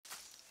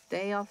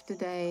day after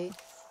day,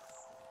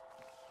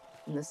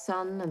 in the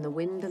sun and the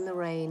wind and the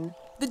rain.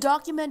 The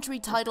documentary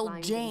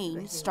titled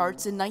Jane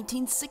starts in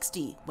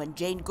 1960 when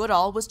Jane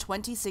Goodall was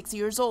 26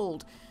 years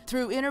old.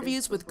 Through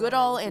interviews with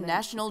Goodall and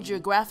National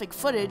Geographic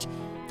footage,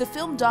 the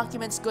film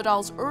documents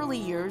Goodall's early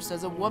years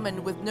as a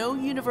woman with no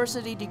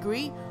university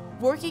degree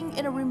working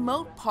in a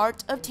remote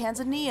part of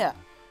Tanzania.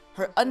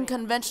 Her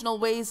unconventional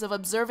ways of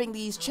observing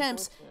these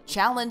chimps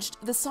challenged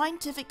the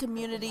scientific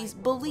community's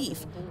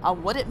belief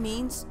on what it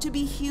means to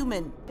be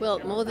human. Well,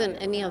 more than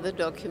any other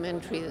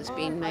documentary that's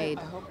been made,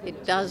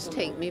 it does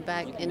take me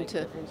back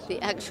into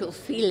the actual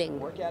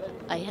feeling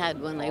I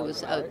had when I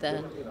was out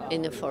there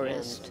in the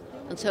forest.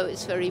 And so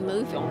it's very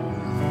moving.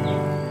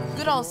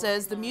 Goodall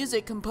says the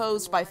music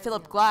composed by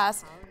Philip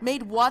Glass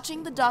made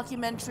watching the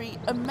documentary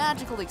a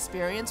magical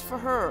experience for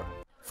her.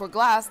 For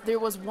Glass, there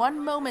was one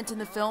moment in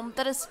the film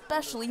that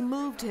especially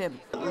moved him.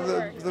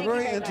 The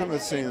very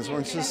intimate scenes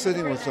when she's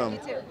sitting with them,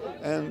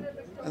 and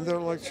they're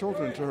like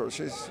children to her.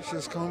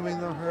 She's combing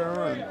their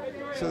hair, and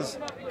she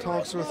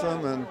talks with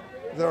them, and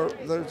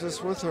they're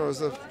just with her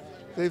as if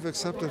they've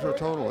accepted her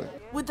totally.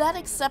 With that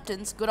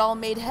acceptance, Goodall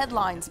made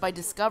headlines by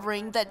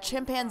discovering that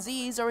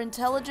chimpanzees are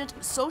intelligent,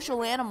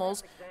 social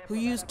animals who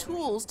use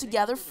tools to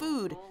gather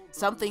food,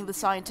 something the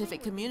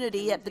scientific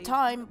community at the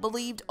time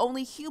believed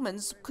only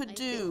humans could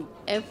do.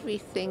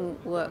 Everything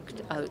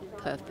worked out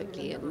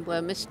perfectly, and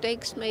were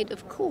mistakes made,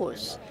 of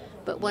course,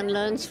 but one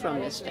learns from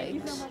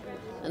mistakes.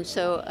 And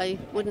so I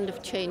wouldn't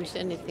have changed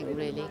anything,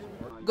 really.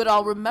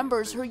 Goodall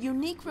remembers her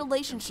unique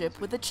relationship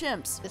with the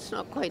chimps. It's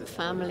not quite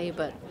family,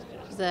 but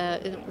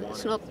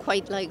it's not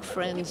quite like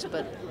friends,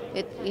 but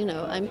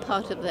I'm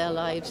part of their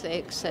lives. They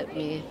accept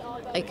me.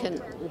 I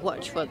can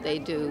watch what they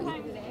do.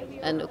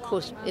 And of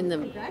course, in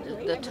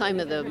the time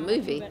of the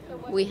movie,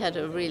 we had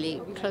a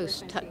really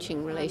close,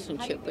 touching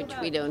relationship, which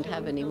we don't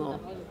have anymore.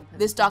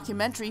 This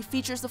documentary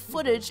features the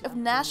footage of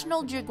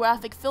National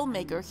Geographic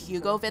filmmaker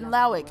Hugo van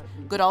Lawick,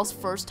 Goodall's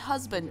first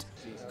husband.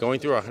 Going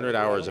through 100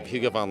 hours of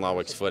Hugo van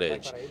Lawick's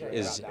footage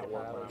is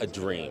a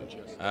dream.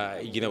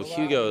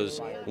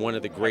 Hugo's one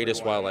of the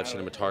greatest wildlife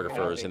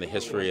cinematographers in the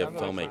history of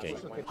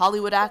filmmaking.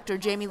 Hollywood actor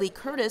Jamie Lee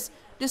Curtis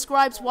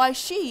describes why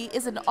she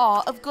is in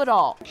awe of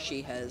Goodall.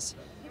 She has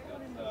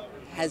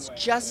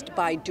just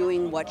by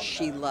doing what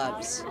she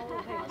loves,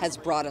 has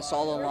brought us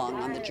all along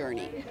on the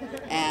journey.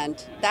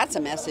 And that's a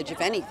message, if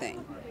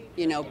anything.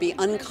 Be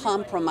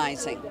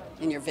uncompromising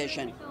in your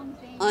vision,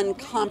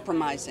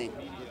 uncompromising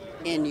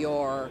in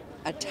your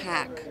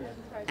attack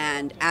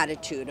and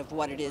attitude of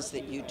what it is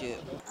that you do.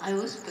 I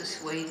was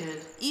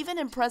persuaded. Even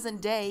in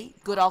present day,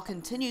 Goodall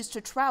continues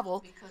to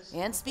travel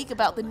and speak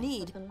about the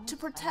need to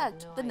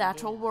protect the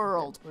natural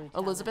world.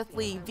 Elizabeth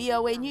Lee,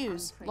 VOA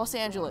News, Los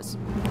Angeles.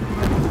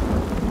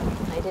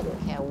 I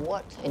didn't care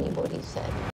what anybody said.